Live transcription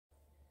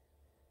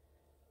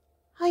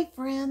Hi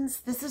friends,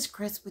 this is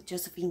Chris with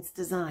Josephine's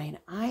Design.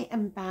 I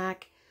am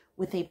back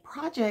with a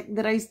project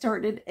that I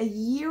started a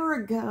year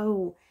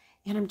ago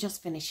and I'm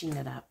just finishing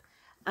it up.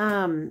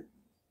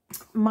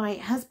 My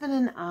husband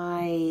and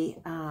I,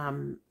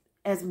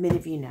 as many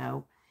of you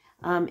know,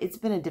 it's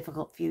been a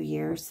difficult few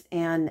years,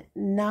 and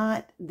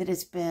not that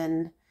it's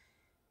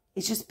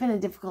just been a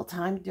difficult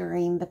time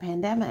during the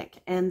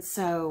pandemic. And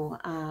so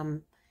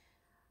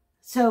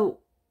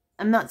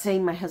I'm not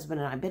saying my husband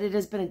and I, but it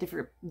has been a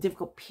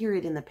difficult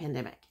period in the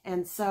pandemic.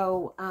 And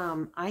so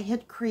I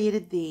had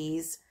created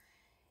these,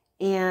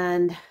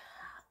 and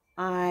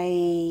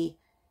there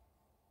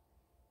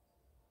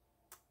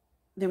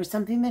was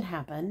something that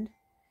happened,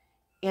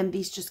 and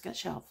these just got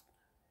shelved.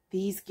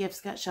 These gifts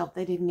got shelved.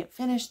 They didn't get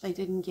finished. They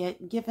didn't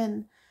get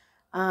given.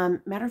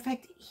 Matter of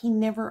fact, he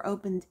never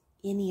opened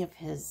any of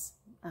his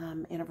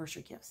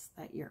anniversary gifts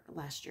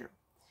last year.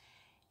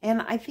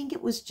 And I think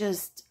it was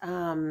just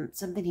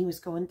something he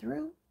was going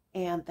through,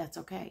 and that's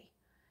okay.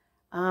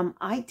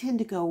 I tend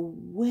to go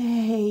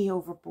way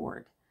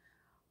overboard.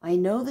 I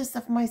know this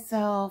of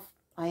myself.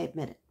 I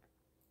admit it.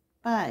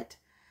 But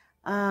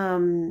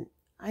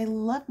I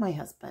love my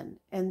husband,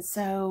 and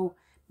so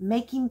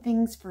making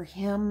things for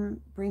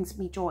him brings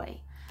me joy.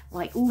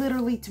 Like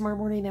literally tomorrow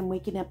morning I'm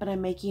waking up and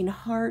I'm making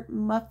heart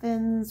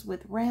muffins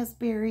with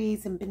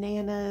raspberries and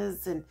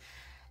bananas and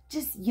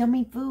just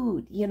yummy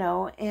food, you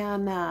know,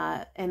 and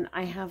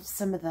I have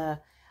some of the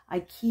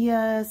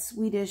IKEA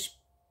Swedish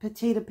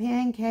potato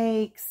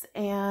pancakes,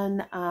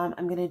 and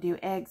I'm going to do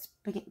eggs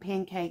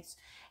pancakes,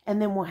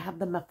 and then we'll have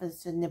the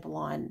muffins to nibble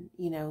on,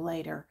 you know,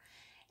 later.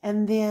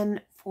 And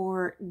then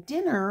for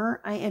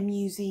dinner, I am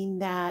using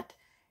that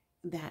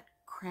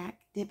crack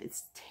dip.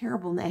 It's a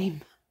terrible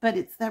name, but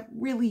it's that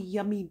really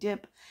yummy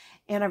dip.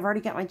 And I've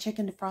already got my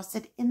chicken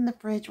defrosted in the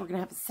fridge. We're going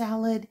to have a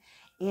salad,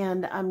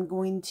 and I'm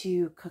going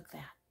to cook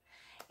that.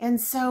 And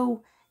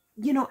so,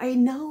 you know, I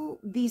know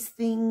these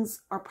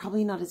things are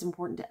probably not as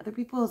important to other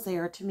people as they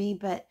are to me,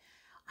 but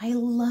I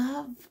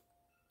love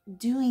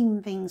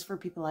doing things for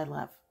people I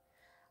love.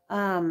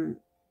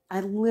 I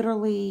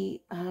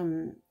literally,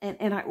 and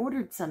I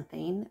ordered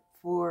something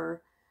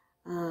for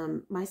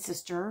my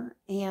sister,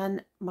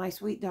 and my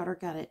sweet daughter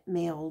got it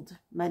mailed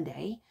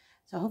Monday.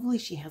 So hopefully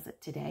she has it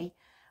today.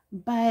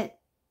 But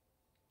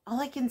all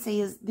I can say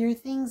is there are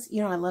things,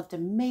 you know, I love to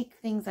make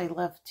things. I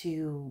love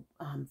to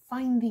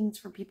find things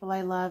for people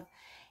I love.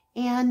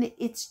 And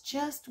it's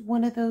just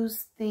one of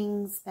those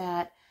things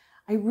that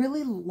I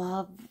really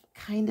love,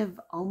 kind of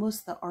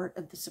almost the art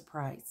of the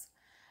surprise.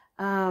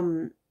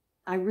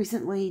 I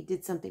recently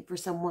did something for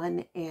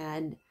someone,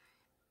 and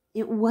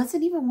it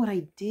wasn't even what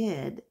I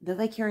did, though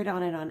they carried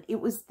on and on. It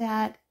was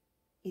that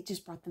it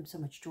just brought them so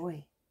much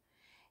joy.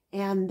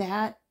 And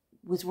that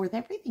was worth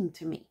everything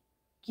to me.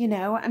 You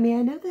know, I mean,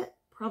 I know that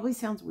probably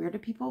sounds weird to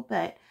people,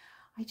 but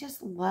I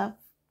just love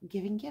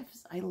giving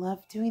gifts. I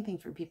love doing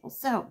things for people.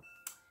 So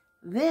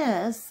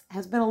this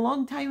has been a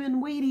long time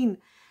in waiting.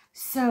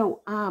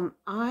 So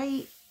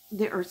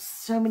there are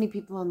so many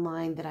people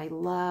online that I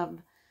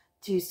love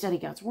to study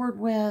God's Word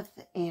with,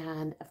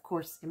 and of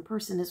course in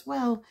person as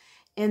well.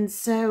 And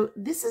so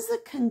this is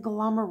a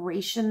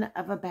conglomeration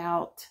of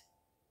about,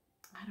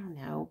 I don't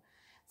know,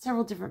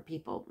 several different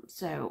people.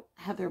 So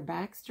Heather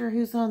Baxter,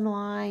 who's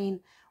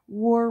online,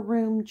 War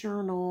Room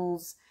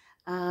Journals,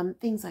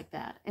 things like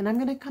that. And I'm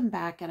going to come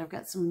back, and I've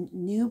got some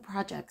new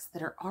projects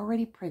that are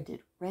already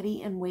printed,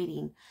 ready and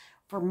waiting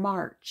for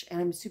March.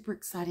 And I'm super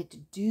excited to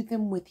do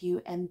them with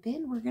you. And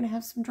then we're going to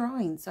have some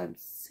drawings. So I'm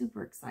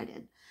super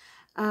excited.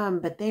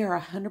 But they are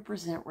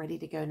 100% ready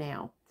to go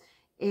now.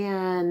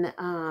 And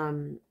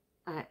I'm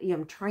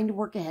trying to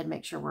work ahead,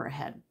 make sure we're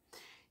ahead.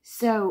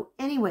 So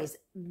anyways,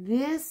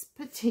 this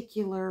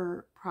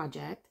particular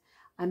project,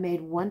 I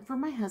made one for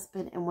my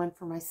husband and one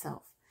for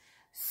myself.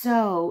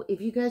 So if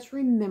you guys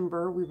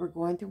remember, we were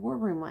going through War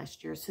Room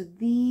last year. So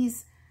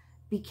these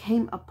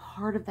became a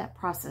part of that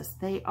process.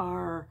 They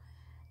are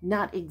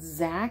not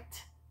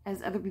exact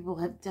as other people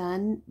have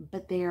done,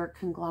 but they are a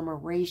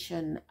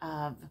conglomeration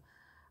of,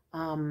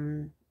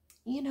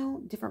 you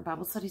know, different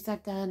Bible studies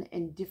I've done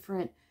and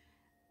different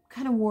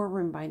kind of War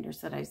Room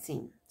binders that I've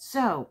seen.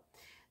 So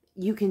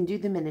you can do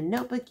them in a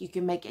notebook. You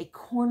can make a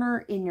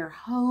corner in your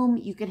home.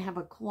 You can have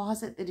a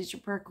closet that is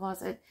your prayer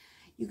closet.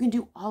 You can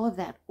do all of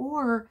that.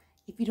 Or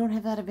if you don't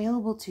have that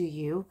available to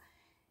you,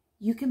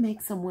 you can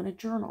make someone a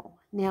journal.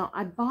 Now,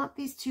 I bought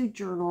these two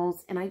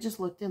journals, and I just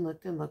looked and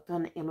looked and looked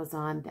on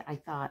Amazon. That I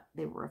thought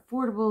they were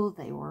affordable.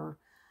 They were,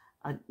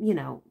 you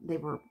know, they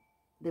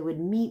would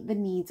meet the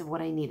needs of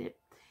what I needed.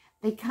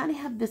 They kind of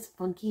have this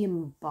funky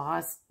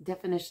embossed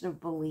definition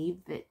of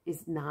believe that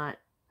is not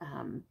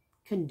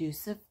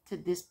conducive to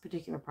this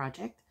particular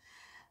project.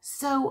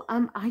 So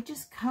I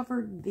just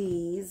covered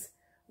these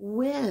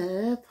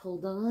with,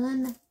 hold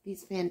on,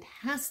 these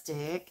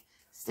fantastic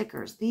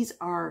stickers. These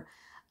are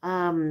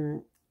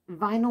vinyl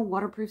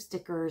waterproof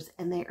stickers,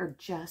 and they are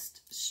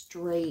just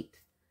straight.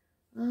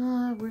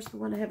 Where's the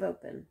one I have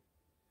open?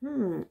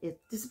 it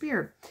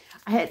disappeared.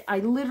 I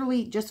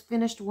literally just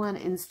finished one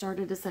and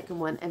started a second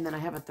one, and then I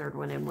have a third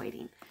one in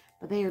waiting.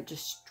 But they are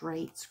just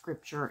straight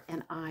scripture,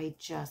 and I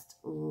just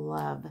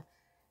love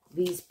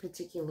these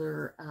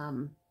particular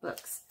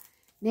books.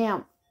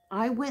 Now,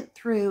 I went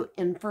through,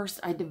 and first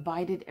I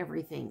divided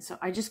everything. So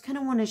I just kind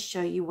of want to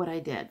show you what I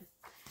did.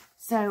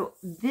 So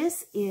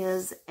this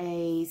is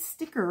a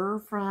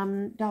sticker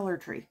from Dollar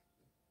Tree.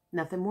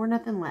 Nothing more,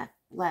 nothing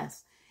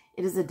less.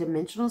 It is a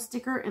dimensional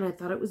sticker, and I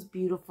thought it was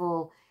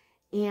beautiful.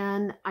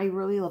 And I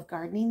really love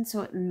gardening,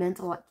 so it meant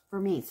a lot for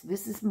me. So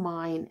this is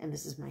mine, and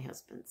this is my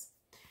husband's.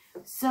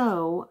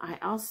 So I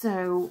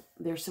also,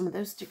 there's some of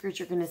those stickers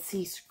you're going to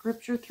see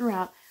scripture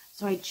throughout.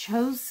 So I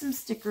chose some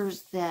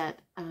stickers that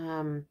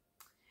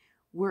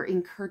were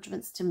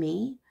encouragements to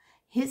me.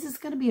 His is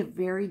going to be a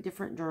very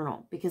different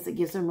journal because it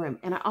gives them room.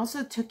 And I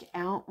also took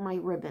out my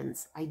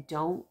ribbons. I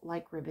don't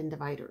like ribbon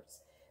dividers.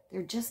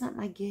 They're just not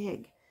my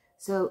gig.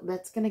 So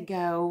that's going to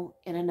go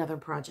in another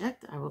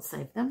project. I will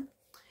save them.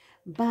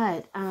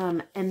 But,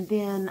 and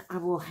then I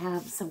will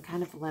have some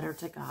kind of letter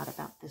to God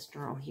about this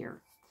journal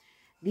here.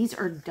 These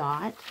are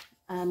dot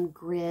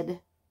grid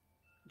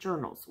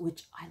journals,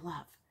 which I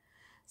love.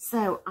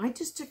 So I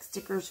just took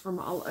stickers from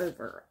all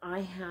over.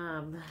 I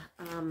have,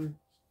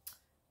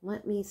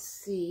 let me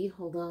see,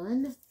 hold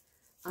on.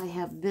 I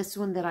have this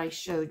one that I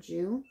showed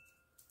you.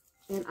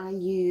 And I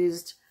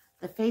used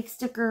the faith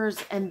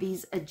stickers and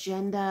these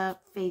Agenda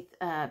Faith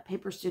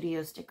Paper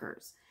Studio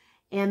stickers.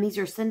 And these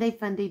are Sunday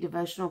Funday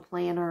Devotional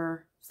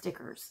Planner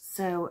stickers.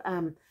 So,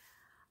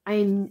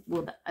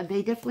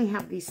 they definitely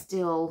have these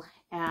still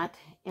at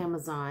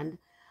Amazon.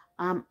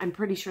 I'm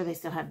pretty sure they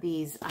still have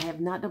these. I have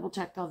not double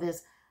checked all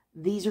this.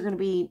 These are going to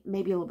be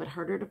maybe a little bit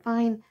harder to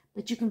find,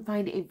 but you can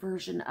find a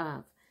version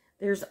of.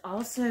 There's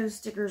also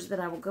stickers that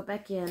I will go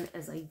back in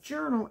as a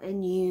journal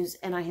and use,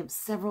 and I have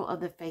several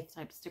other faith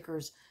type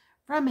stickers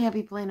from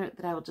Happy Planner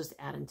that I will just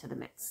add into the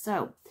mix.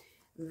 So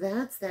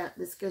that's that.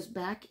 This goes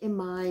back in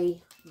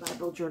my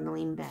Bible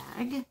journaling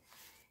bag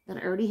that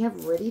I already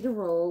have ready to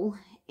roll.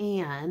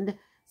 And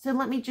so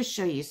let me just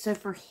show you. So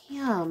for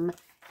him,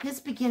 his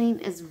beginning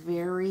is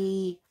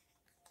very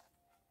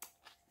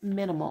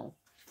minimal.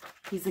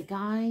 He's a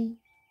guy,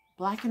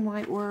 black and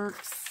white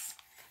works.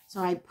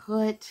 So I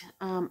put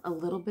a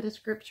little bit of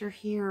scripture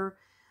here.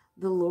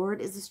 The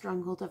Lord is the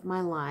stronghold of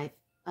my life.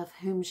 Of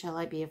whom shall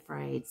I be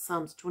afraid?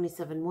 Psalms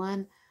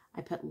 27:1.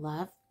 I put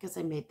love because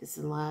I made this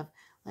in love.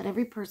 Let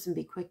every person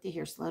be quick to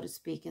hear, slow to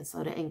speak, and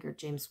slow to anger.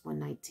 James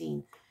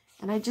 1:19.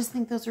 And I just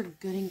think those are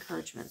good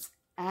encouragements.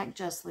 Act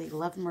justly,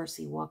 love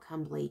mercy, walk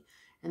humbly.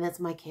 And that's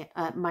Micah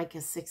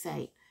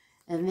 6:8.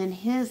 And then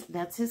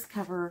that's his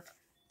cover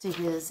to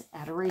his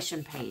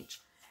adoration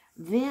page.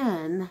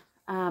 Then,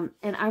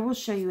 and I will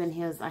show you in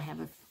his, I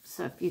have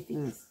a few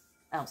things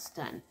else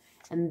done.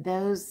 And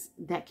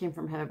that came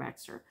from Heather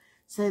Baxter.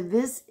 So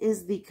this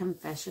is the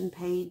confession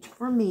page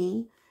for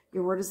me.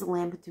 Your word is a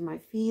lamp unto my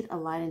feet, a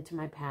light unto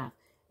my path.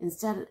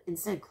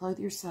 Instead, clothe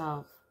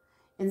yourself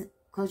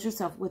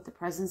with the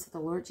presence of the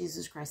Lord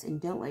Jesus Christ, and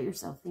don't let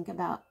yourself think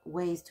about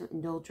ways to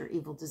indulge your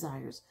evil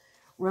desires.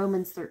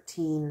 Romans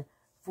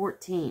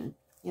 13:14.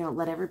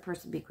 Let every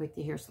person be quick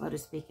to hear, slow to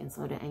speak, and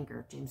slow to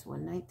anger. James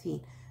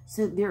 1:19.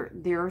 So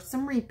there are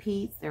some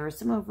repeats. There are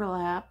some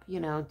overlap.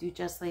 Do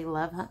justly,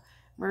 love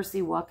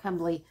mercy, walk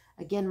humbly.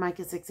 Again,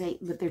 Micah 6:8,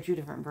 but they're two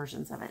different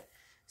versions of it.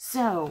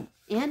 So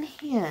in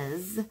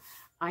his,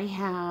 I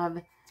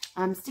have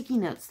sticky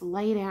notes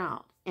laid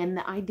out. And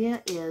the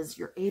idea is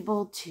you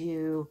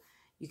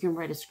can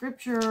write a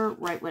scripture,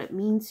 write what it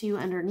means to you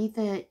underneath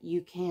it.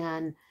 You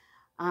can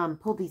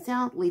pull these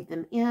out, leave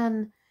them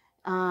in.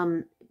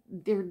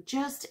 They're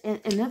just,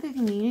 another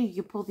thing you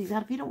can pull these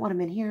out if you don't want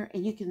them in here,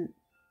 and you can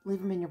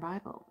leave them in your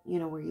Bible,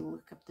 where you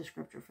look up the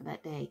scripture for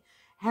that day.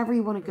 However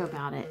you want to go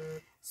about it.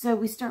 So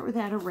we start with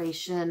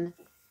adoration.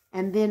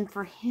 And then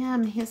for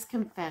him, his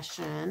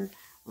confession,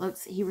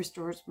 he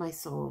restores my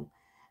soul.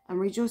 And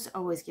rejoice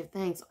always, give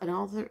thanks in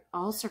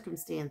all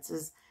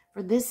circumstances,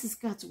 for this is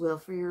God's will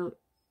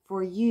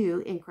for you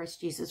in Christ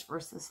Jesus.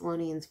 1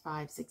 Thessalonians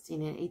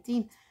 5:16 and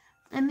 18.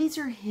 And these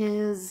are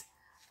his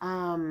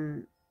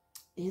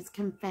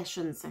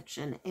confession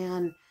section.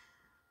 And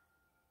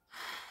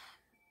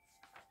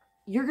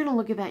you're going to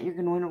look at that and you're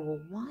going to wonder,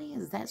 well, why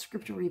is that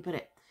scripture where you put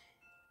it?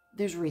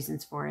 There's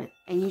reasons for it.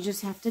 And you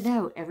just have to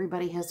know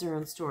everybody has their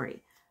own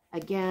story.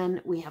 Again,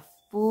 we have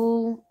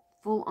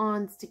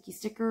full-on sticky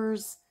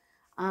stickers.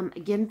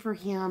 Again for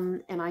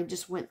him, and I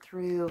just went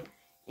through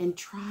and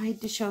tried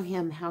to show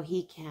him how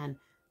he can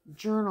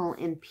journal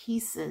in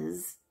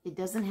pieces. It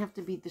doesn't have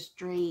to be the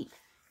straight,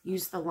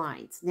 use the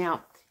lines.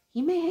 Now,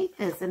 he may hate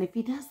this, and if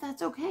he does,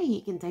 that's okay. He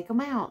can take them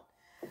out.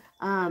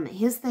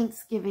 His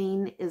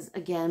Thanksgiving is,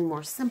 again,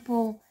 more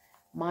simple.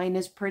 Mine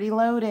is pretty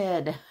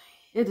loaded.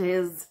 It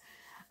is.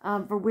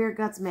 For we're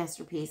God's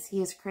masterpiece. He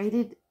has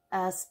created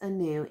us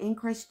anew in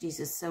Christ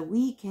Jesus so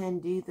we can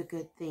do the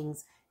good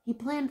things he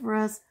planned for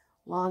us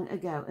long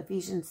ago.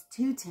 Ephesians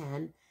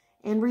 2:10.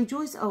 And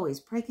rejoice always,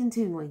 pray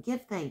continually,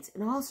 give thanks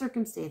in all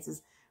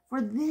circumstances,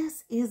 for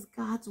this is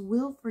God's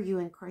will for you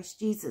in Christ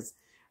Jesus.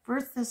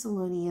 1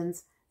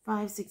 Thessalonians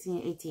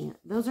 5:16-18.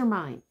 Those are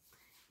mine.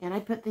 And I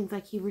put things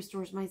like He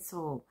restores my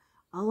soul.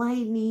 All I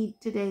need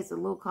today is a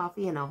little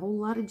coffee and a whole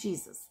lot of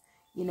Jesus.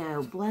 You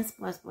know, bless,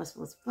 bless, bless,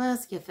 bless,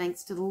 bless. Give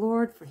thanks to the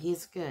Lord, for He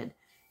is good.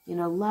 You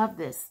know, love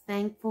this.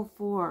 Thankful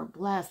for,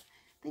 blessed.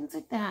 Things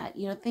like that.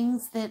 You know,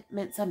 things that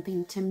meant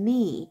something to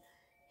me.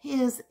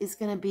 His is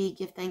going to be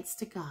give thanks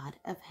to God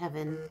of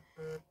heaven.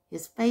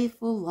 His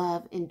faithful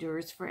love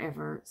endures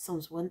forever.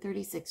 Psalms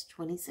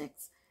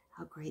 136:26.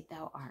 How great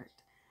thou art.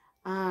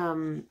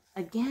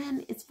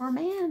 Again, it's for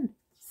man.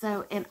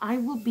 So, and I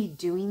will be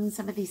doing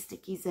some of these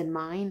stickies in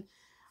mine.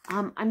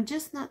 I'm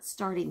just not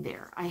starting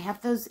there. I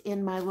have those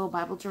in my little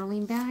Bible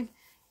journaling bag,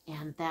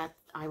 and that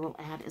I will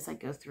add as I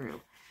go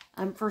through.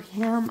 For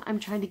him, I'm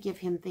trying to give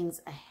him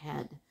things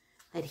ahead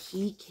that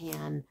he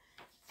can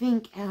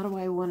think, how do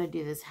I want to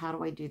do this? How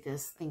do I do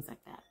this? Things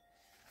like that.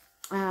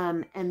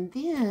 And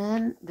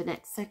then the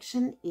next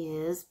section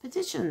is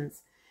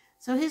petitions.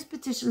 So his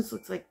petitions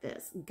looks like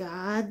this.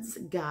 God's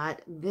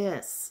got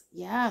this.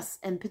 Yes.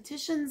 And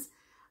petitions,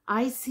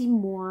 I see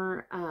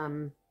more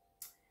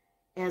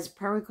as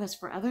prayer requests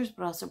for others,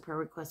 but also prayer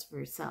requests for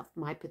yourself.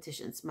 My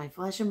petitions. My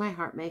flesh and my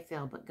heart may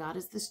fail, but God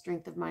is the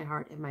strength of my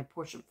heart and my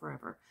portion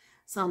forever.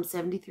 Psalm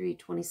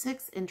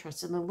 73:26. And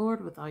trust in the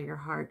Lord with all your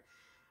heart.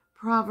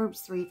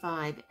 Proverbs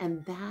 3:5.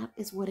 And that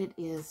is what it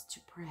is to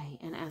pray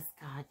and ask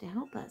God to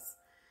help us.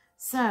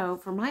 So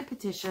for my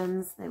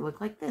petitions, they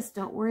look like this.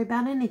 Don't worry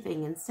about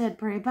anything. Instead,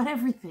 pray about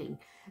everything.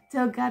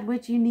 Tell God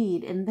what you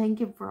need and thank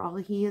him for all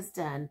he has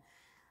done.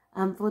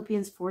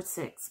 Philippians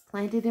 4:6.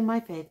 Planted in my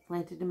faith,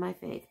 planted in my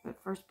faith.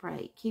 But first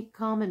pray. Keep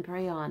calm and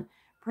pray on.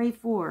 Pray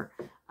for.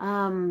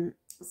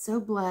 So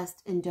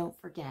blessed, and don't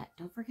forget.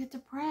 Don't forget to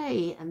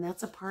pray. And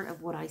that's a part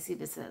of what I see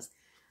this as.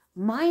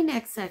 My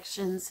next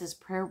section says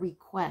prayer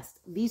request.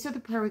 These are the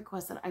prayer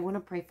requests that I want to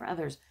pray for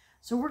others.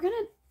 So we're going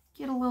to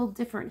get a little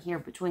different here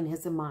between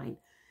his and mine.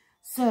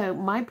 So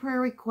my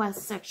prayer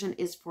request section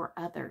is for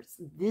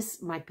others.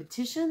 My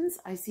petitions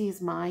I see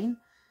as mine.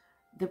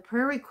 The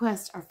prayer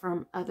requests are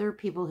from other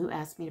people who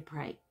ask me to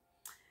pray.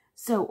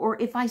 So, or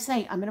if I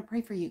say, I'm going to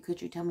pray for you,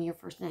 could you tell me your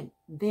first name?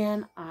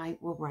 Then I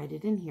will write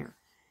it in here.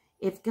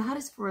 If God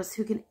is for us,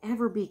 who can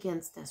ever be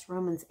against us?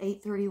 Romans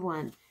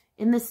 8:31.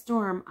 In the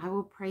storm, I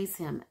will praise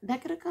him.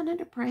 That could have gone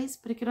under praise,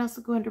 but it could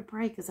also go under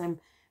pray because I'm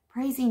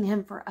praising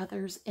him for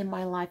others in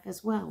my life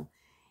as well.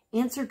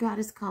 Answer, God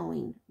is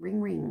calling.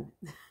 Ring, ring.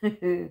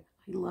 I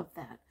love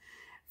that.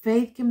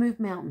 Faith can move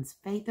mountains.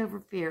 Faith over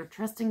fear.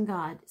 Trust in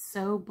God.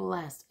 So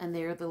blessed. And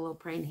there are the little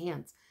praying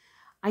hands.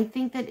 I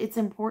think that it's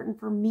important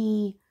for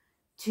me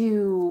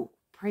to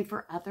pray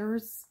for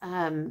others.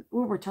 Well,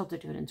 we're told to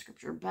do it in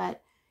Scripture,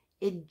 but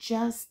it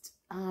just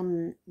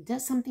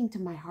does something to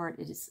my heart.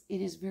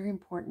 It is very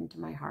important to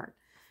my heart.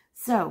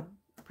 So,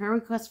 prayer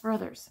requests for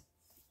others.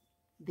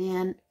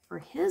 Then for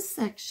his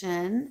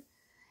section,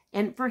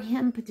 and for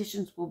him,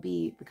 petitions will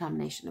be the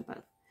combination of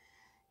both.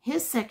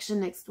 His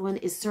section, next one,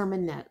 is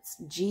sermon notes.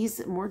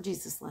 Jesus more,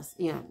 Jesus less.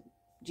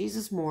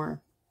 Jesus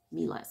more,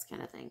 me less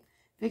kind of thing.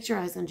 Fix your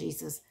eyes on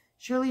Jesus.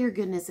 Surely your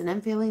goodness and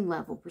unfailing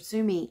love will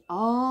pursue me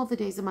all the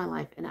days of my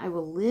life, and I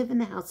will live in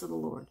the house of the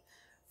Lord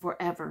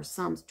forever.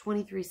 Psalms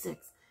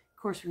 23:6.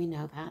 Of course, we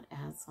know that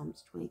as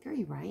Psalms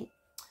 23, right?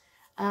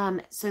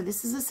 So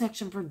this is a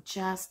section for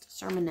just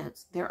sermon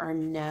notes. There are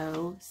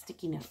no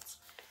sticky notes.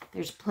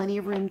 There's plenty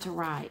of room to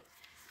write.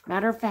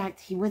 Matter of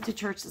fact, he went to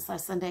church this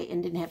last Sunday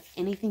and didn't have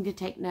anything to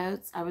take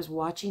notes. I was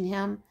watching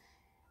him.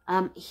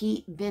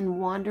 He then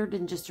wandered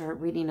and just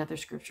started reading other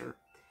scripture.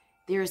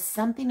 There is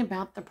something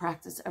about the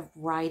practice of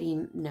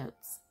writing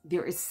notes.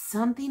 There is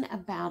something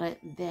about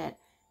it that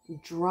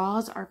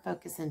draws our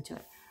focus into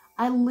it.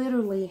 I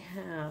literally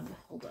have,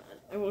 hold on,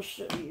 I will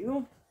show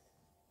you.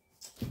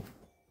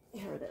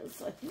 Here it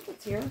is. I think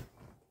it's here.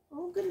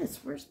 Oh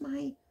goodness, where's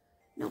my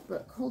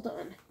notebook? Hold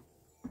on.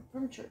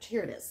 From church.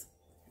 Here it is.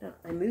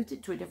 I moved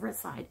it to a different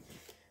side.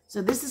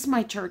 So this is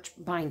my church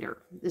binder.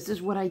 This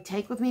is what I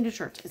take with me to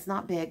church. It's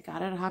not big.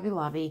 Got it at Hobby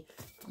Lobby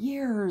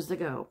years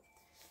ago.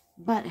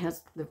 But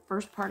has the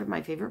first part of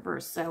my favorite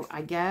verse. So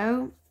I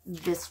go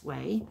this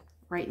way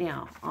right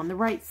now on the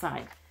right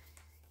side.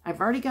 I've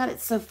already got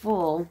it so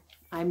full.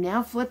 I'm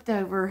now flipped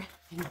over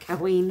and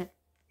going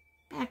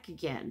back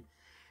again.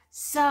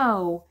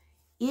 So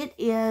it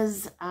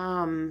is,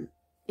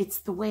 it's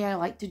the way I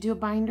like to do a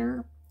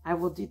binder. I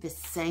will do the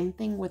same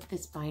thing with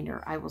this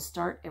binder. I will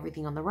start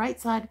everything on the right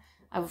side.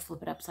 I will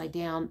flip it upside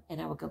down and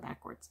I will go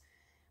backwards.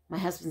 My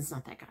husband's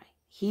not that guy.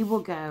 He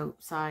will go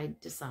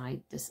side to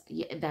side.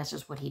 Yeah, that's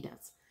just what he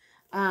does.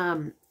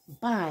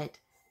 But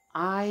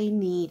I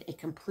need a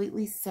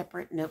completely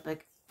separate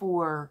notebook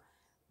for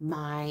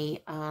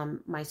my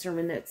my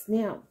sermon notes.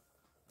 Now,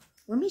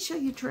 let me show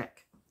you a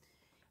trick.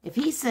 If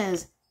he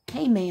says,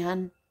 hey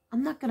man,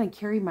 I'm not going to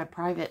carry my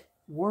private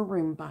war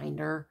room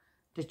binder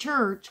to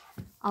church,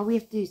 all we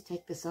have to do is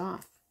take this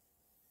off.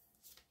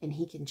 And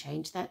he can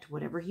change that to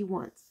whatever he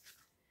wants.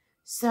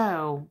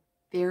 So,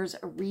 there's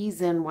a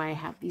reason why I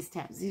have these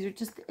tabs. These are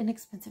just the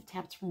inexpensive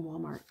tabs from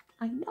Walmart.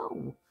 I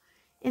know.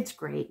 It's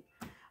great.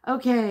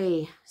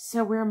 Okay,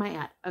 so where am I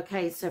at?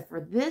 Okay, so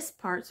for this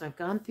part, so I've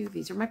gone through,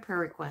 these are my prayer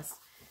requests.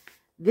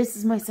 This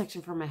is my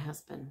section for my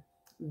husband.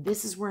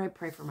 This is where I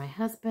pray for my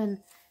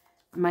husband.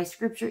 My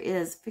scripture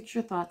is, fix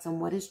your thoughts on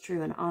what is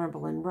true and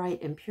honorable and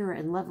right and pure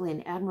and lovely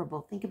and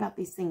admirable. Think about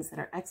these things that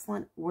are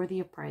excellent, worthy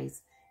of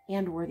praise,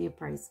 and worthy of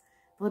praise.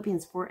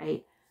 Philippians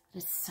 4:8. That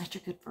is such a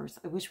good verse.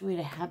 I wish we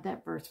would have had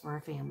that verse for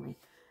our family.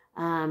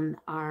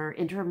 Our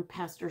interim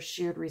pastor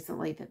shared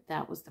recently that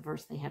that was the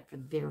verse they had for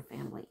their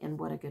family, and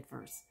what a good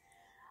verse.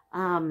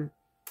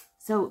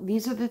 So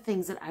these are the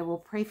things that I will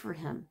pray for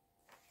him.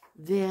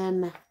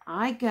 Then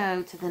I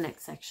go to the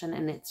next section,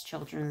 and it's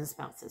children and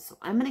spouses. So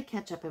I'm going to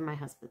catch up in my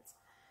husband's.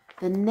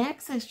 The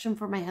next section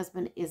for my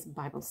husband is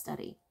Bible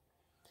study.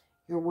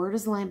 Your word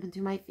is a lamp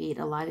unto my feet,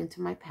 a light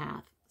unto my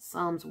path.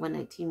 Psalms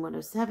 119,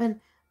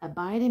 107.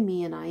 Abide in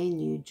me and I in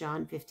you.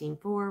 John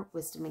 15:4.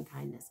 Wisdom and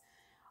kindness.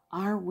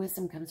 Our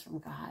wisdom comes from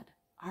God.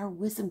 Our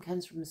wisdom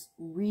comes from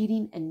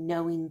reading and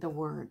knowing the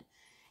word.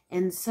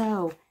 And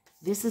so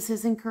this is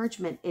his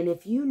encouragement. And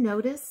if you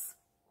notice,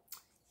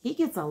 he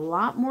gets a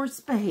lot more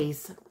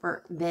space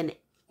than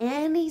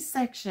any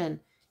section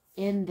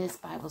in this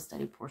Bible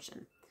study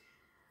portion.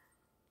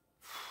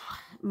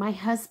 My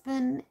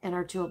husband and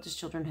our two oldest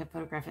children have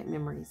photographic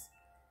memories.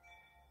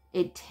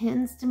 It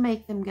tends to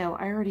make them go,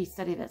 I already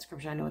studied that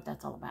scripture. I know what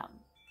that's all about.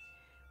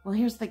 Well,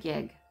 here's the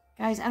gig.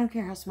 Guys, I don't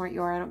care how smart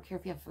you are. I don't care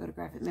if you have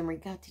photographic memory.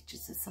 God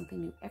teaches us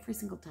something new every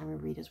single time we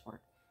read his word.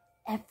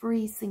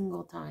 Every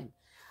single time.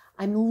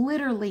 I'm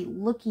literally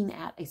looking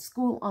at a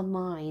school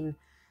online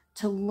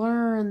to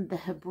learn the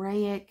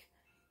Hebraic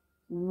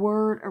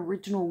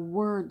original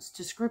words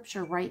to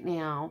scripture right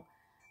now.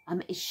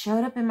 It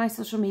showed up in my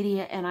social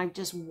media, and I've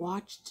just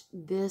watched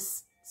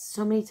this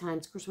so many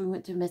times. Of course, we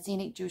went to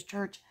Messianic Jewish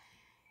Church.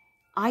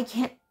 I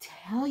can't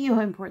tell you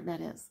how important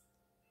that is.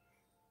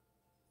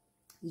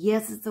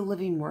 Yes, it's a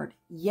living word.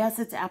 Yes,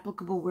 it's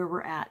applicable where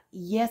we're at.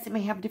 Yes, it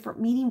may have a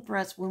different meaning for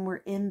us when we're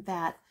in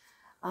that,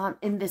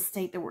 in this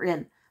state that we're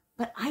in.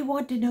 But I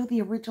want to know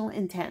the original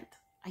intent.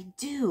 I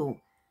do.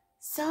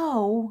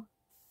 So,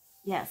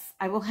 yes,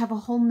 I will have a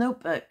whole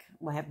notebook.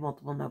 Well, I have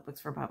multiple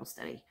notebooks for Bible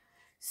study.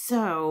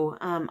 So,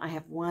 I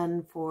have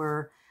one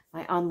for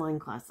my online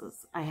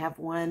classes. I have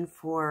one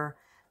for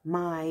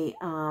my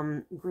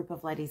group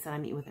of ladies that I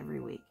meet with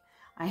every week.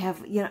 I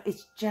have,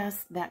 it's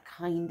just that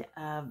kind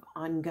of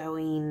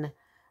ongoing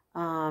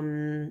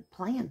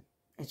plan.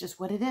 It's just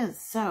what it is.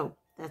 So,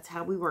 that's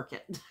how we work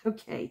it.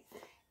 Okay.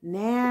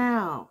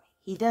 Now,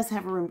 he does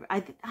have a room. I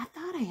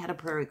thought I had a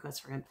prayer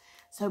request for him.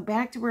 So,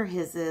 back to where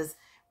his is.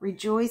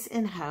 Rejoice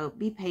in hope.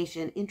 Be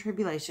patient in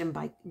tribulation.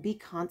 Be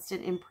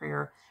constant in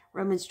prayer.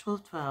 Romans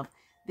 12:12.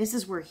 This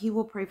is where he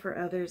will pray for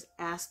others.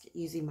 Ask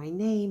using my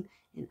name,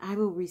 and I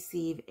will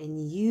receive,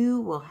 and you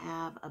will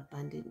have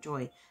abundant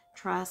joy.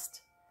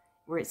 Trust,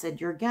 where it said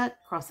your gut,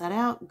 cross that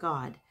out,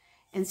 God.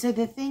 And so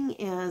the thing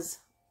is,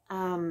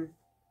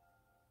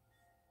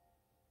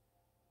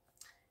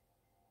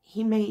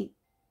 he may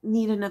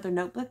need another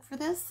notebook for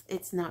this.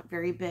 It's not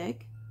very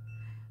big,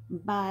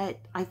 but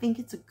I think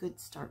it's a good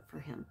start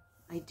for him.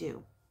 I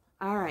do.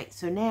 All right,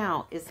 so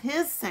now is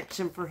his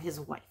section for his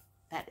wife.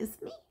 That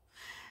is me.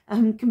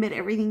 Commit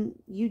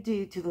everything you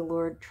do to the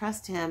Lord.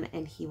 Trust him,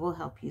 and he will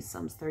help you.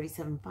 Psalms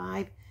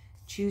 37:5.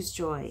 Choose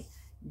joy.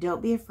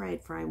 Don't be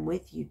afraid, for I am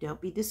with you. Don't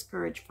be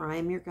discouraged, for I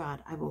am your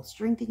God. I will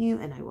strengthen you,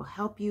 and I will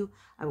help you.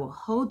 I will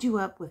hold you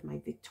up with my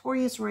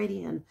victorious right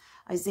hand.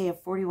 Isaiah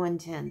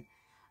 41:10.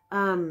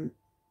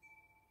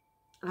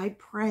 I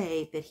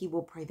pray that he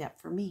will pray that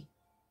for me.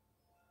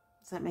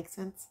 Does that make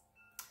sense?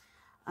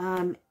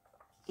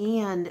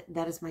 And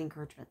that is my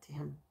encouragement to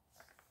him.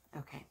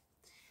 Okay.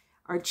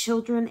 Our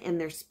children and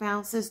their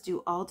spouses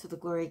do all to the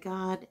glory of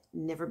God.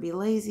 Never be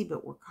lazy,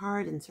 but work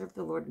hard and serve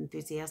the Lord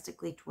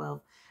enthusiastically.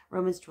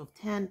 Romans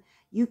 12:10.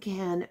 You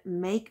can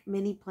make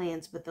many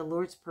plans, but the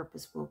Lord's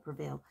purpose will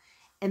prevail.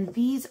 And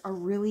these are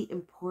really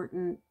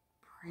important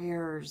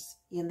prayers.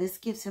 And this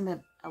gives him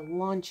a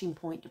launching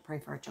point to pray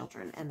for our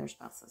children and their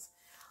spouses.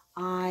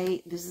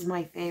 This is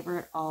my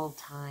favorite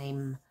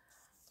all-time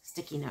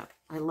sticky note.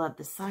 I love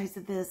the size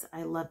of this.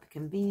 I love the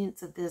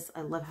convenience of this.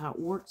 I love how it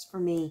works for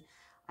me.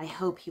 I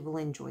hope he will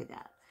enjoy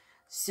that.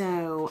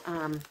 So,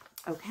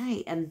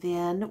 okay. And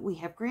then we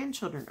have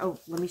grandchildren. Oh,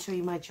 let me show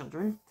you my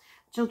children.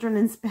 Children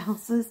and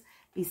spouses,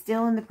 be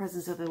still in the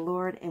presence of the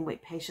Lord and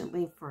wait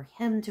patiently for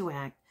him to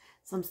act.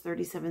 Psalms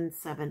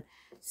 37:7.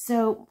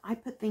 So I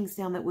put things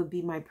down that would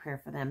be my prayer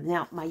for them.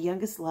 Now, my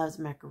youngest loves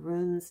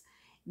macaroons.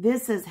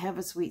 This is Have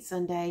a Sweet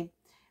Sunday,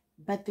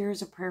 but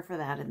there's a prayer for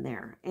that in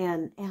there.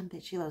 And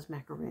that she loves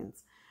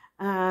macaroons.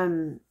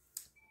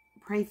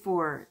 Pray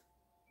for,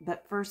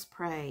 but first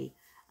pray.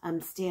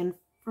 Stand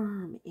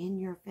firm in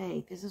your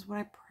faith. This is what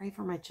I pray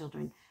for my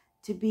children.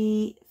 To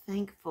be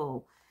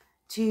thankful,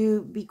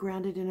 to be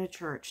grounded in a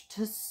church,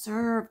 to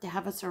serve, to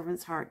have a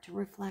servant's heart, to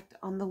reflect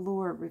on the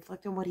Lord,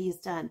 reflect on what he has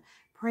done.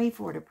 Pray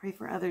for, to pray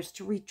for others,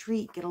 to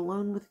retreat, get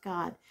alone with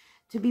God,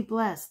 to be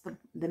blessed,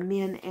 the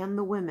men and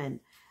the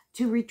women,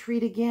 to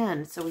retreat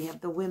again. So we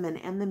have the women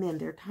and the men.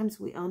 There are times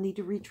we all need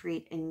to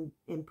retreat and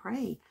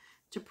pray,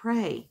 to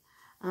pray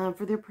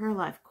for their prayer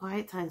life,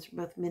 quiet times for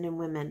both men and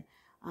women,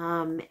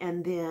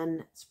 and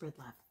then spread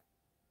love,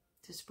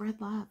 to spread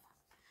love.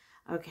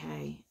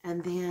 Okay,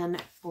 and then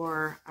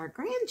for our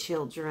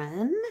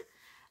grandchildren,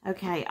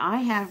 okay, I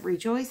have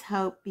rejoice,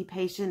 hope, be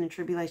patient in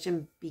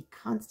tribulation, be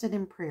constant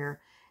in prayer.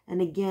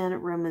 And again,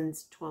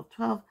 Romans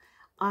 12:12,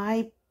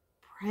 I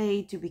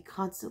pray to be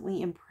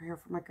constantly in prayer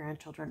for my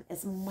grandchildren.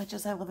 As much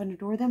as I love and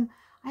adore them,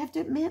 I have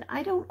to admit,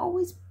 I don't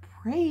always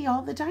pray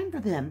all the time for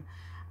them.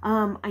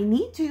 I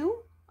need to.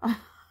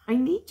 I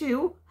need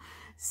to.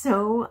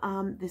 So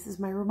this is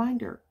my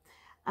reminder.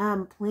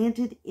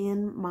 Planted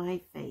in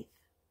my faith.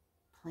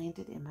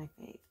 Planted in my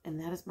faith. And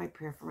that is my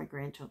prayer for my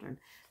grandchildren.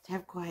 To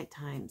have quiet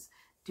times.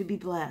 To be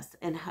blessed.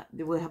 And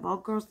we'll have all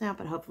girls now,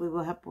 but hopefully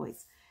we'll have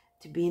boys.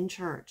 To be in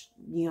church.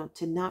 You know,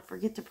 to not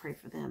forget to pray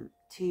for them.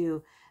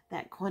 To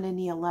that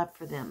koinonia love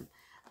for them.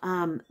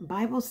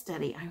 Bible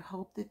study. I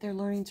hope that they're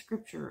learning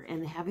scripture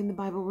and having the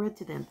Bible read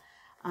to them.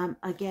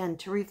 Again,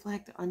 to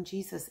reflect on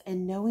Jesus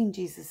and knowing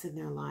Jesus in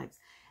their lives.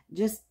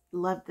 Just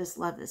love this,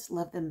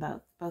 love them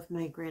both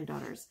my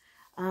granddaughters.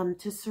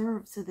 To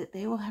serve so that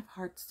they will have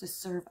hearts to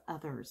serve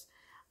others,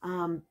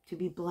 to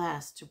be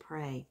blessed, to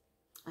pray,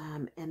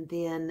 and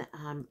then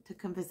to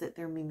come visit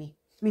their Mimi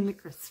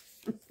Chris,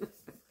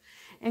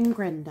 and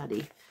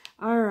granddaddy.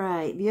 All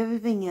right, the other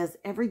thing is,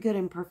 every good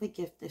and perfect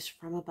gift is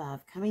from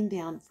above, coming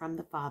down from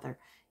the Father,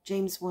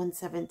 James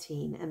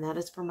 1:17, and that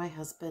is for my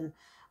husband.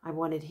 I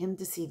wanted him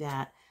to see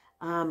that,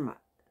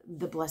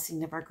 the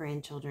blessing of our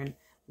grandchildren.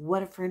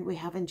 What a friend we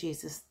have in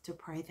Jesus, to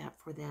pray that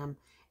for them.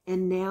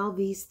 And now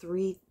these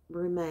three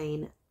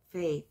remain: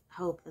 faith,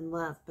 hope, and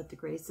love. But the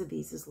greatest of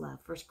these is love.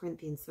 1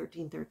 Corinthians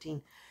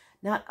 13:13.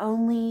 Not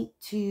only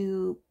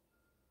to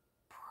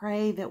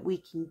pray that we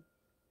can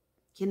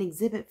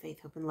exhibit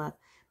faith, hope, and love,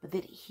 but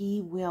that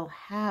he will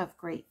have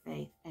great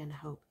faith and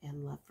hope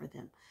and love for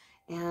them.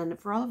 And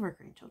for all of our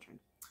grandchildren.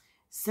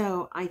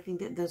 So I think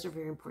that those are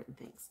very important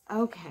things.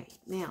 Okay,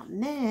 now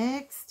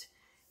next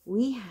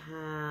we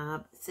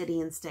have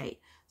city and state.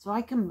 So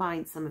I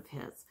combined some of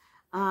his.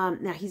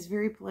 Now he's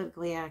very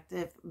politically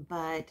active,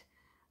 but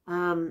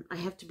I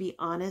have to be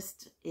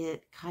honest,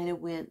 it kind of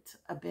went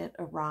a bit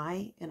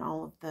awry in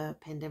all of the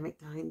pandemic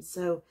times.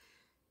 So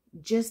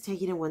just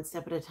taking it one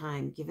step at a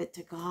time, give it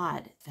to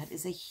God. That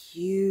is a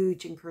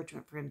huge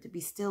encouragement for him, to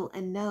be still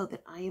and know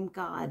that I am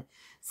God.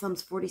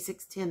 Psalms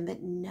 46:10,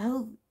 that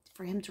know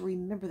for him to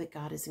remember that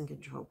God is in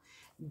control.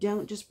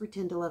 Don't just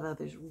pretend to love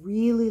others.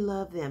 Really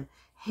love them.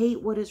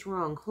 Hate what is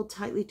wrong. Hold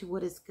tightly to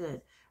what is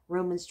good.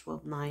 Romans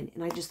 12:9.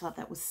 And I just thought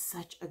that was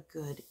such a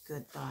good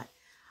thought.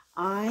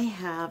 I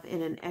have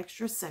in an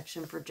extra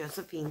section for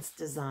Josephine's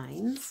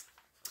designs.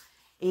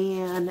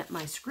 And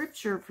my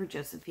scripture for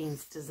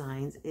Josephine's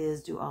designs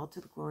is, do all to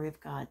the glory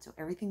of God. So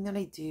everything that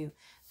I do,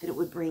 that it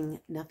would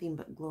bring nothing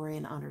but glory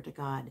and honor to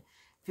God.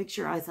 Fix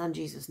your eyes on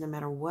Jesus. No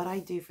matter what I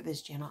do for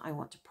this channel, I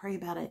want to pray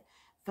about it,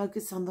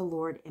 focus on the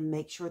Lord, and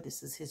make sure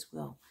this is his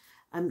will.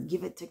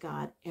 Give it to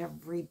God.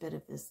 Every bit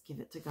of this,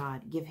 give it to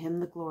God. Give him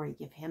the glory.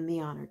 Give him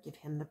the honor. Give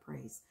him the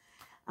praise.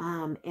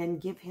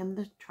 And give him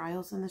the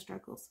trials and the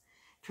struggles.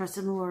 Trust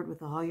in the Lord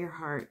with all your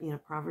heart. You know,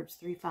 Proverbs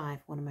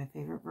 3:5, one of my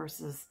favorite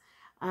verses.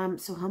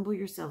 So humble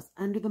yourselves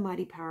under the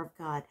mighty power of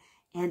God,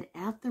 and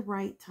at the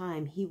right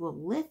time, he will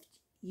lift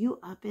you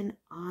up in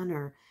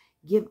honor.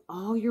 Give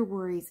all your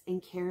worries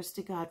and cares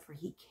to God, for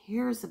he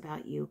cares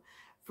about you.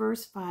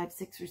 Verse 5,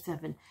 6, or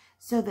 7.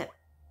 So that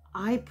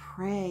I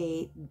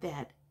pray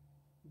that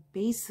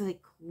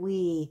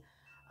basically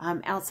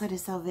outside of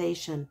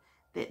salvation,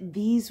 that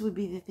these would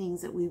be the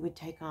things that we would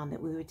take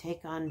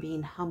on,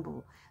 being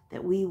humble,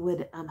 that we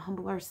would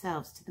humble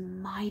ourselves to the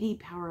mighty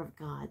power of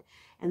God,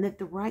 and that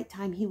the right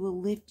time he will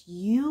lift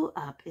you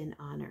up in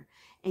honor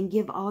and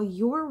give all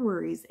your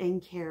worries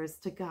and cares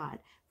to God,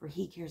 for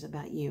he cares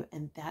about you.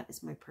 And that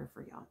is my prayer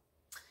for y'all.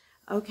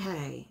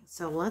 Okay,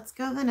 so let's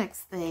go to the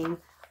next thing.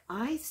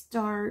 I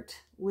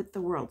start with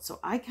the world. So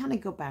I kind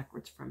of go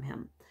backwards from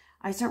him.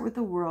 I start with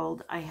the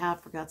world. I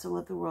have, for God so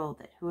loved the world,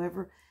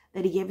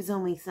 that he gave his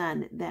only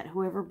son, that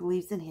whoever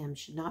believes in him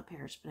should not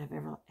perish, but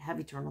have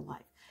eternal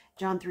life.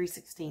 John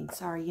 3:16.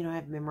 Sorry,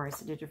 I've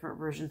memorized a different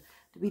version.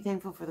 To be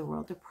thankful for the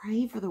world, to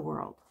pray for the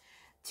world,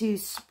 to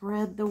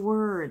spread the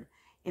word.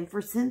 And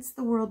for since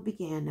the world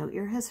began, no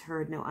ear has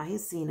heard, no eye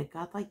has seen a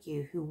God like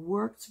you, who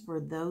works for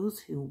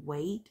those who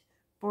wait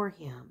for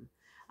him.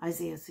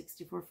 Isaiah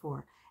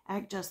 64:4.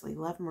 Act justly,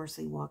 love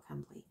mercy, walk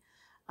humbly.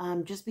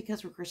 Just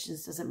because we're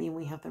Christians doesn't mean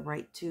we have the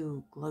right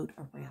to gloat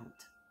around.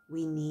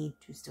 We need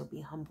to still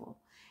be humble,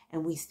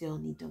 and we still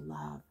need to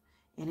love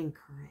and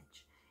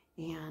encourage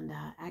and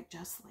act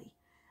justly.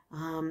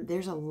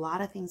 There's a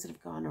lot of things that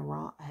have gone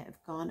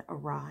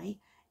awry,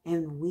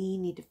 and we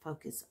need to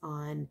focus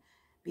on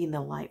being the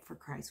light for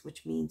Christ,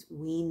 which means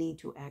we need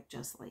to act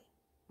justly.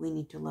 We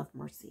need to love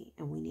mercy,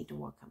 and we need to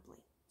walk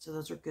humbly. So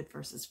those are good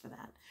verses for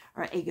that,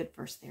 or a good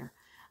verse there.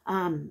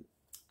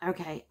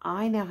 Okay,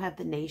 I now have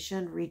the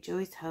nation: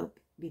 rejoice,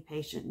 hope, be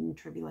patient in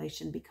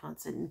tribulation, be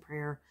constant in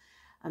prayer.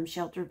 I'm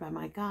sheltered by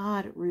my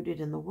God, rooted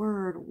in the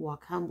word,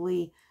 walk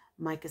humbly,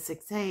 Micah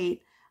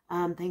 6:8.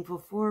 Thankful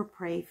for,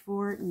 pray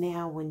for.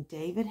 Now, when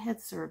David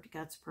had served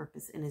God's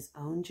purpose in his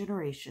own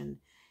generation,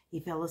 he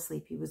fell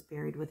asleep. He was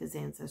buried with his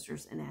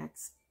ancestors in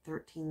Acts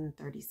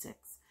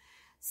 13:36.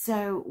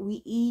 So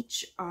we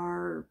each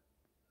are,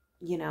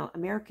 you know,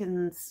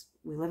 Americans.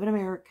 We live in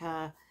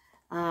America.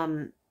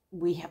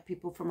 We have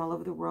people from all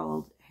over the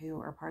world who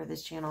are part of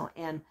this channel.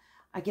 And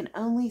I can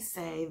only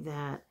say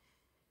that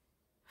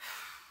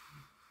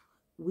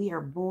we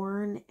are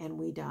born and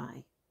we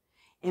die.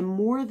 And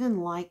more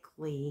than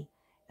likely,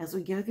 as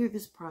we go through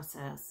this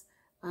process,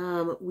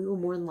 we will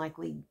more than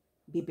likely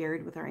be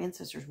buried with our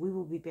ancestors. We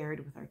will be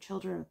buried with our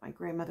children, with my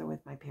grandmother,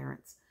 with my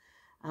parents.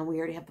 We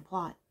already have the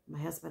plot, my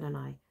husband and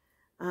I,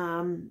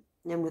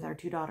 and with our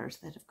 2 daughters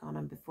that have gone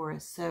on before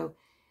us. So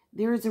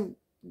there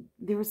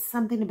was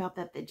something about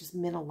that that just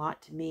meant a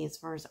lot to me as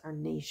far as our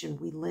nation.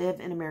 We live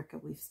in America.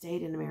 We've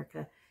stayed in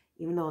America,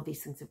 even though all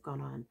these things have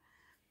gone on.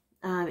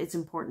 It's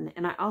important.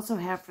 And I also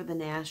have for the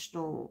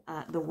national,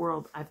 the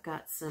world, I've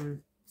got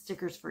some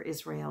stickers for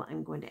Israel.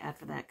 I'm going to add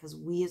for that because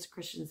we as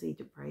Christians need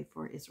to pray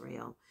for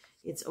Israel.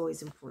 It's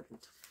always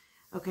important.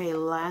 Okay,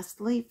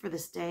 lastly, for the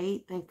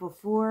state, thankful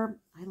for,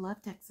 I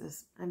love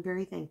Texas. I'm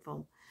very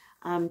thankful.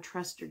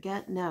 Trust your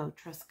gut? No,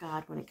 trust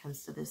God when it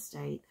comes to this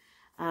state.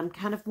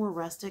 Kind of more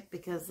rustic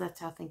because that's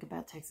how I think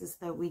about Texas,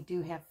 though we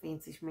do have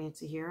fancy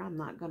schmancy here. I'm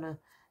not going to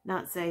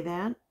not say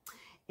that.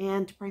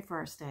 And to pray for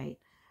our state.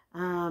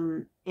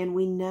 And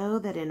we know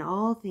that in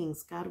all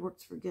things, God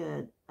works for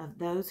good of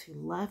those who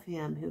love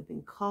him, who have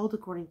been called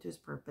according to his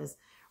purpose.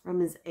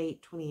 Romans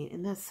 8:28.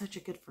 And that's such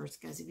a good verse,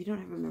 guys. If you don't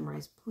have it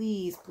memorized,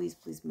 please, please,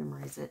 please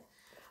memorize it.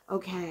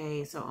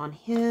 Okay, so on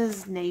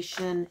his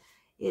nation,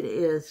 it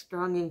is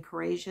strong and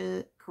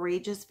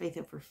courageous, faith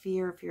over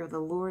fear. Fear of the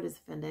Lord is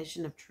the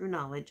foundation of true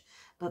knowledge,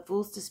 but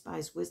fools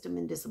despise wisdom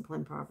and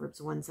discipline,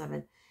 Proverbs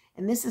 1:7.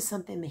 And this is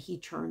something that he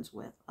churns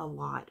with a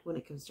lot when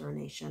it comes to our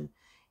nation.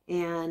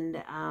 And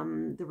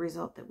the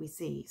result that we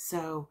see.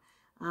 So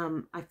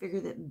I figure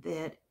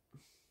that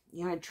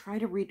you know, I try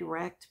to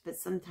redirect, but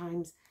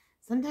sometimes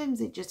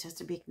it just has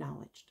to be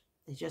acknowledged.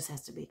 It just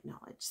has to be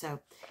acknowledged.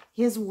 So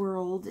his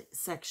world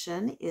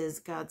section is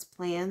God's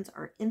plans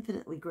are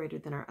infinitely greater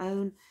than our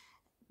own.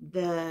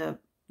 The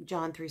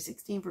John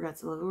 3:16, for God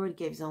so loved the world,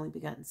 gave his only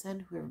begotten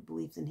son. Whoever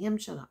believes in him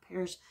shall not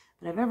perish,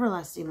 but have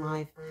everlasting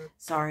life.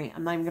 Sorry,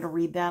 I'm not even going to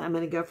read that. I'm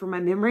going to go from my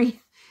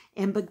memory.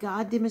 But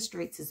God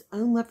demonstrates his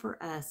own love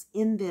for us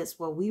in this: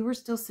 while we were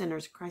still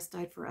sinners, Christ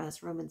died for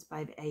us. Romans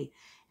 5:8.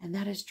 And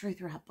that is true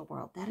throughout the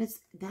world.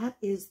 That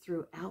is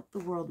throughout the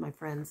world, my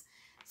friends.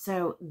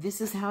 So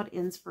this is how it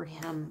ends for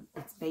him.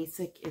 It's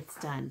basic. It's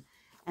done.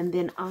 And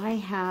then I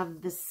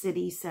have the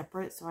city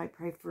separate. So I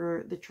pray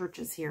for the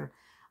churches here,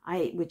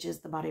 which is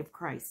the body of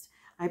Christ.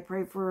 I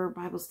pray for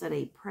Bible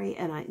study.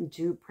 I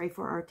do pray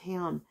for our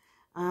town.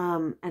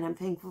 And I'm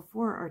thankful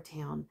for our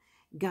town.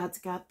 God's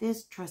got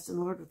this. Trust in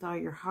the Lord with all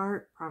your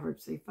heart.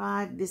 Proverbs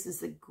 3:5. This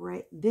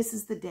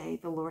is the day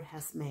the Lord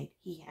has made.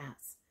 He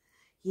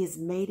has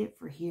made it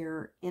for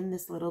here in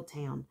this little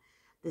town.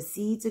 The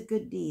seeds of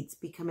good deeds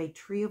become a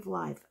tree of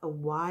life. A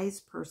wise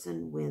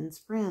person wins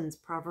friends.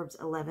 Proverbs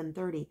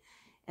 11:30.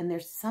 And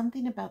there's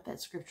something about that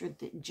scripture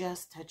that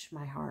just touched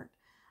my heart.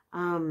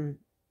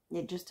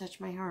 It just touched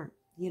my heart.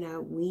 You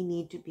know, we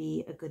need to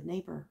be a good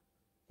neighbor.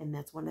 And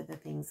that's one of the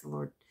things the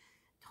Lord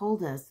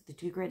told us. The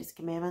 2 greatest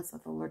commandments: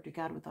 love the Lord your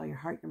God with all your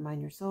heart, your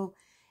mind, your soul,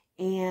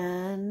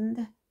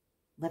 and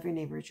love your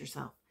neighbor as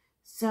yourself.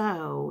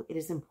 So it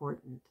is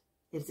important.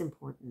 It is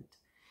important.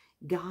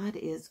 God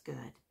is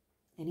good,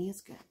 and he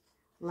is good.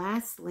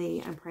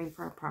 Lastly, I'm praying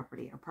for our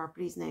property. Our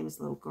property's name is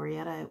Little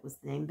Glorietta. It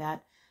was named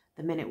that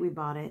the minute we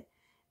bought it.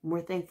 And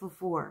we're thankful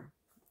for,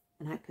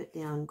 and I put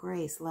down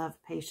grace, love,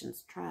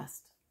 patience,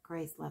 trust.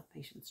 Grace, love,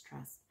 patience,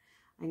 trust.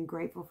 I'm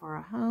grateful for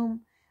our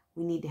home.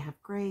 We need to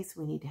have grace.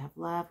 We need to have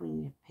love. We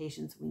need to have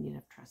patience. We need to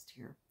have trust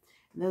here.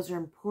 And those are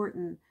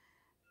important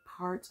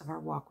parts of our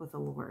walk with the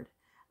Lord.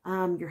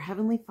 Your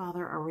Heavenly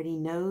Father already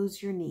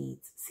knows your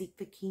needs. Seek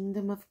the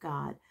kingdom of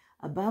God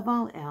above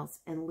all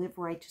else and live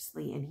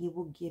righteously, and he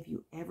will give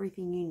you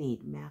everything you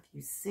need.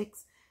 Matthew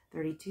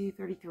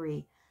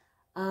 6:32-33.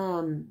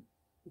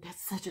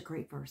 That's such a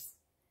great verse.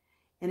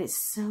 And it's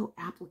so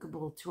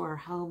applicable to our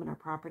home and our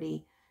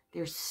property.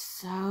 There's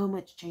so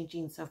much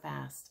changing so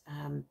fast.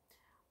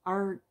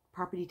 Our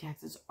property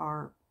taxes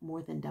are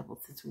more than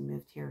doubled since we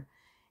moved here.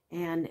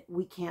 And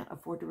we can't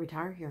afford to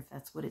retire here if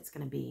that's what it's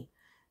going to be.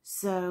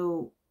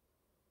 So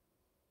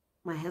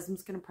my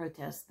husband's going to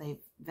protest.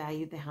 They've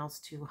valued the house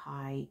too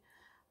high.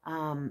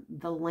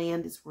 The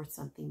land is worth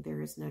something,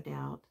 there is no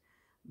doubt.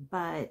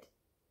 But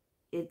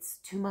it's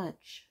too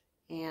much.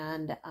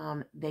 And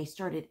they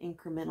started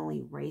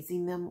incrementally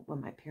raising them when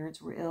my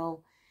parents were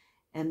ill.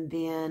 And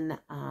then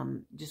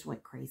just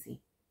went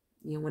crazy.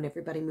 You know, when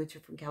everybody moved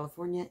here from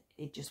California,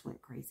 it just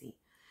went crazy.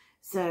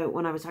 So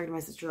when I was talking to my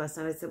sister last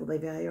night, I said, well, they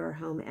value our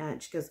home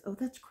at, she goes, oh,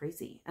 that's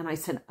crazy. And I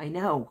said, I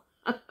know.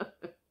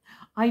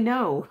 I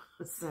know.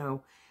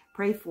 So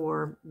pray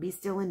for, be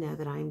still and know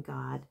that I am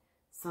God.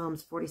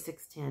 Psalms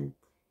 46:10.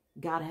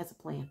 God has a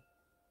plan.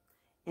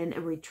 and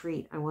a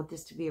retreat. I want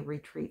this to be a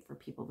retreat for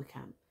people to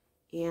come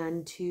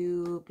and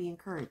to be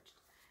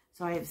encouraged.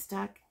 So I have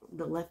stuck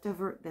the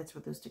leftover, that's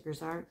what those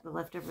stickers are, the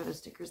leftover of those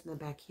stickers in the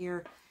back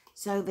here,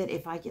 so that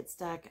if I get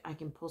stuck, I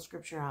can pull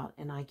scripture out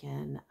and I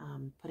can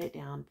put it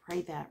down,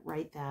 pray that,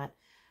 write that.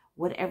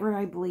 Whatever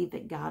I believe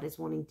that God is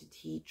wanting to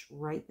teach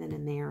right then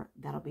and there,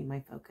 that'll be my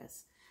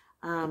focus.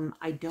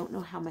 I don't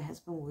know how my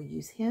husband will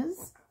use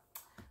his,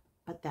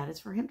 but that is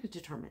for him to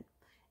determine.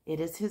 It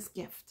is his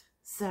gift.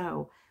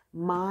 So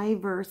my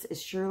verse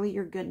is, surely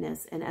your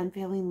goodness and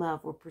unfailing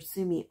love will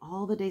pursue me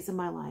all the days of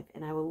my life,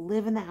 and I will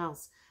live in the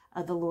house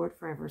of the Lord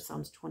forever.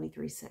 Psalms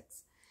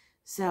 23:6.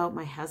 So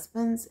my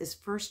husband's is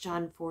 1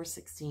 John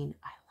 4:16.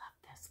 I love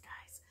this,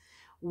 guys.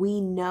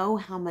 We know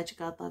how much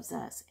God loves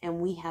us, and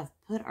we have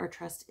put our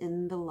trust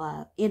in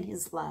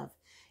his love.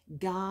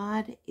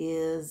 God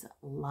is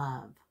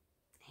love.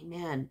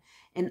 Amen.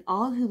 And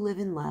all who live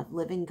in love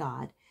live in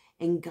God,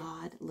 and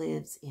God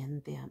lives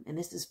in them. And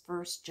this is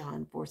 1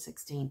 John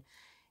 4:16.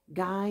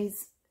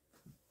 Guys,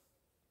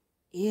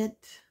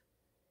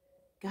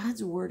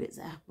 God's word is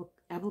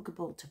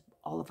applicable to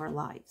all of our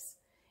lives.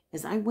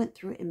 As I went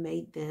through and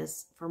made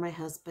this for my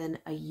husband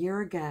a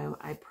year ago,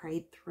 I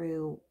prayed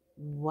through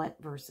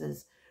what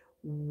verses,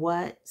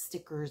 what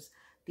stickers.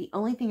 The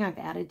only thing I've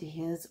added to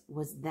his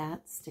was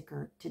that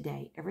sticker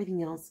today.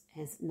 Everything else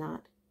has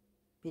not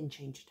been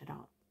changed at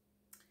all.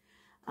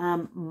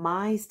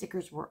 My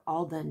stickers were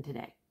all done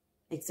today,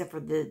 except for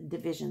the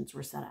divisions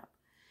were set up.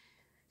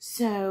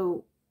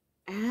 So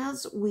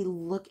as we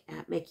look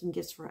at making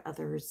gifts for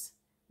others,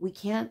 we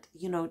can't,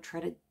 try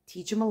to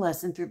teach them a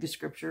lesson through the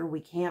scripture. We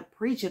can't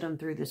preach at them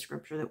through the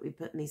scripture that we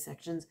put in these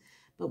sections,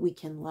 but we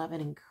can love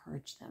and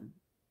encourage them.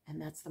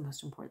 And that's the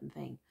most important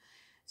thing.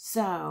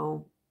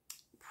 So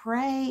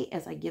pray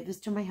as I give this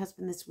to my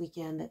husband this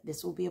weekend that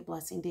this will be a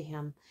blessing to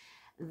him.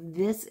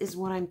 This is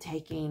what I'm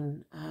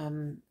taking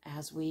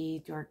as we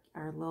do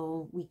our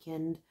little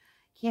weekend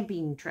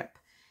camping trip.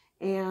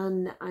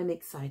 And I'm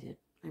excited.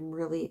 I'm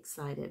really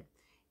excited.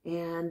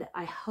 And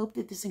I hope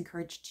that this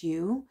encouraged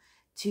you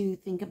to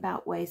think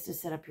about ways to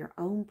set up your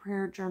own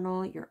prayer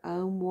journal, your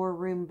own war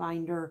room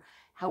binder,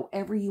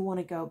 however you want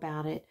to go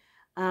about it.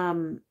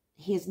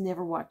 He has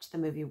never watched the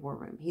movie War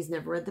Room. He's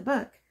never read the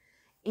book.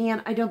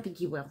 And I don't think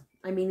he will.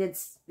 I mean,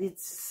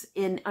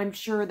 I'm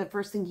sure the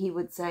first thing he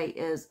would say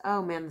is,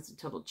 oh man, that's a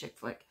total chick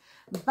flick.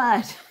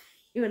 But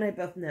you and I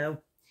both know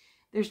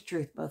there's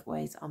truth both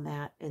ways on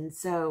that. And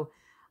so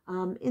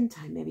in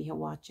time, maybe he'll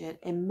watch it,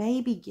 and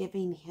maybe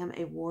giving him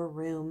a war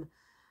room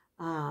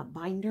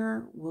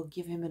binder will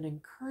give him an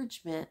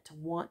encouragement to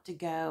want to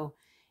go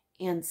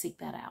and seek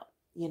that out.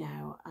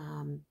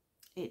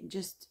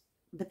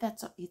 But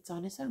it's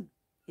on his own.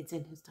 It's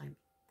in his time,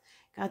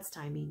 God's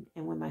timing,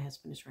 and when my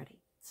husband is ready.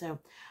 So,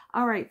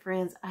 all right,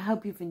 friends, I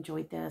hope you've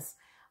enjoyed this.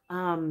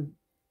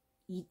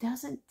 It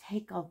doesn't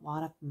take a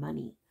lot of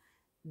money.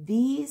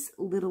 These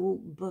little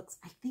books,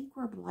 I think,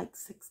 were like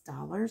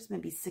 $6,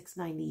 maybe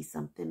 $6.90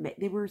 something.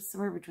 They were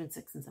somewhere between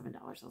 $6 and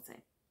 $7, I'll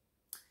say.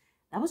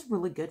 That was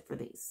really good for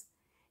these.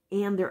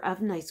 And they're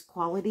of nice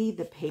quality.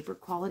 The paper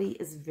quality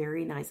is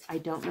very nice. I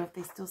don't know if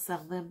they still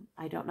sell them.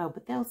 I don't know,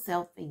 but they'll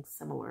sell things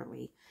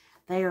similarly.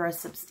 They are a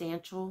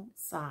substantial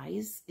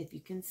size, if you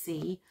can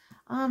see,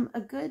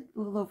 a good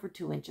little over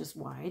 2 inches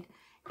wide.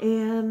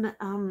 And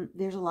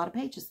there's a lot of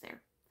pages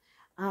there.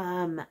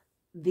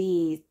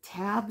 The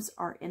tabs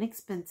are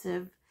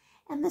inexpensive,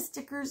 and the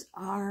stickers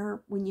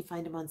are, when you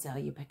find them on sale,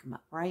 you pick them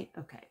up, right?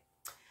 Okay.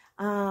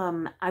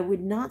 I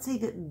would not say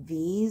that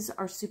these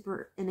are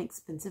super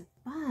inexpensive,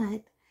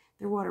 but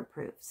they're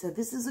waterproof. So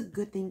this is a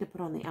good thing to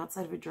put on the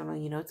outside of a journal.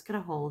 You know it's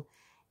going to hold.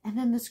 And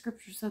then the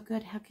scripture's so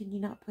good, how can you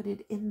not put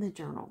it in the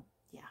journal?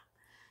 Yeah.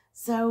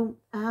 So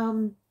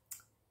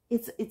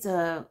it's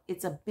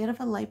a bit of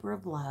a labor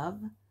of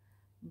love,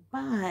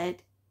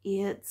 but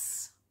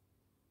it's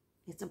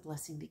a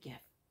blessing to give.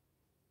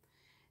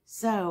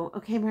 So,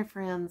 okay, my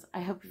friends,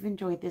 I hope you've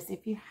enjoyed this.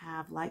 If you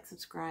have, like,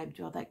 subscribe,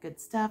 do all that good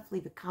stuff.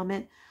 Leave a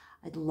comment.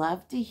 I'd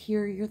love to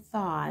hear your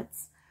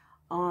thoughts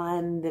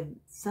on the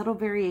subtle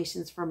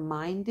variations from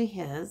mine to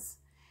his.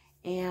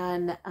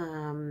 And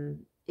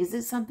is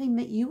it something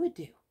that you would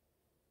do?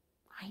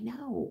 I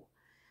know.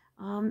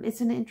 It's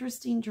an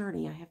interesting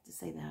journey, I have to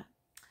say that.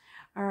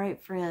 All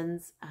right,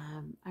 friends,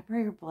 I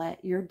pray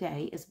your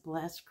day is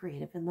blessed,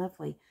 creative, and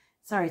lovely.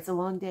 Sorry, it's a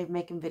long day of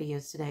making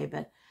videos today,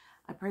 but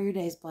I pray your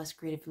day is blessed,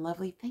 creative, and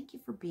lovely. Thank you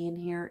for being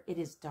here. It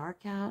is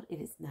dark out. It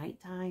is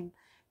nighttime.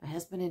 My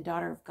husband and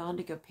daughter have gone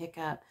to go pick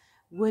up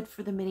wood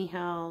for the mini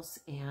house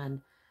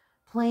and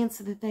plants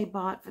that they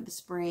bought for the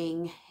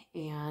spring.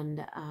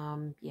 And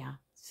yeah,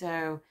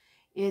 so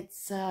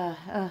it's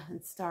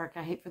dark.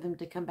 I hate for them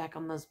to come back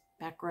on those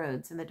back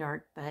roads in the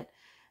dark, but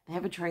they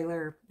have a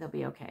trailer. They'll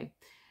be okay.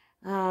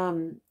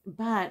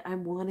 But I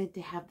wanted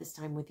to have this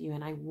time with you,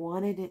 and I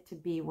wanted it to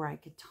be where I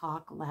could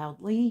talk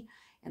loudly.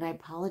 And I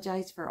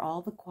apologize for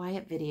all the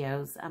quiet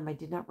videos. I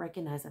did not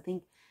recognize, I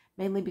think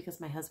mainly because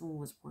my husband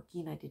was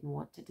working. I didn't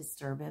want to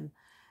disturb him.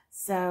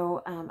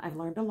 So I've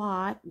learned a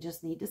lot,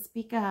 just need to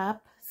speak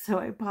up. So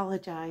I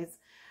apologize.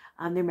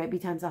 There may be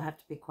times I'll have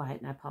to be quiet,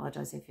 and I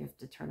apologize if you have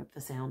to turn up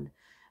the sound.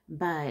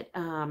 But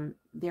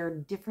there are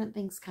different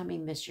things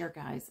coming this year,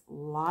 guys.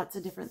 Lots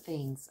of different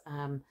things.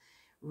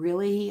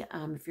 Really,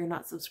 if you're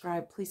not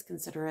subscribed, please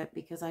consider it,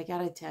 because I got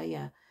to tell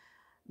you,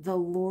 the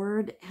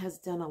Lord has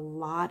done a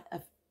lot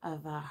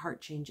of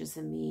heart changes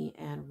in me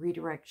and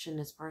redirection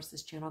as far as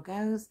this channel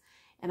goes.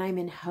 And I'm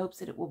in hopes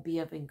that it will be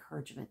of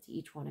encouragement to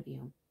each one of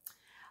you.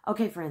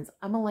 Okay, friends,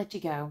 I'm going to let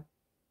you go.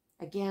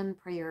 Again,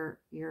 pray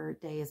your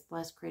day is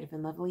blessed, creative,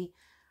 and lovely.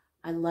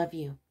 I love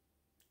you.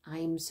 I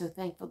am so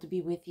thankful to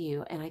be with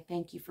you, and I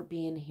thank you for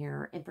being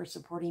here and for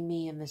supporting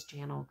me in this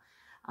channel.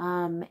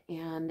 And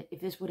if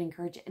this would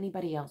encourage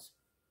anybody else,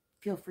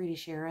 feel free to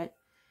share it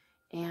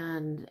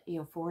and,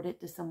 forward it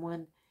to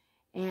someone.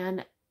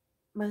 And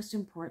most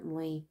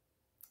importantly,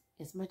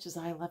 as much as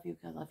I love you,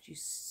 God loves you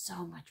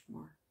so much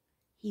more.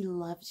 He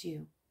loves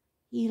you.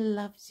 He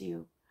loves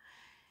you.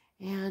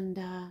 And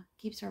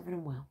keep serving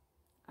him well.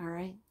 All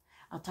right?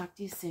 I'll talk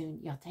to you soon.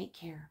 Y'all take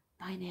care.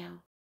 Bye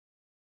now.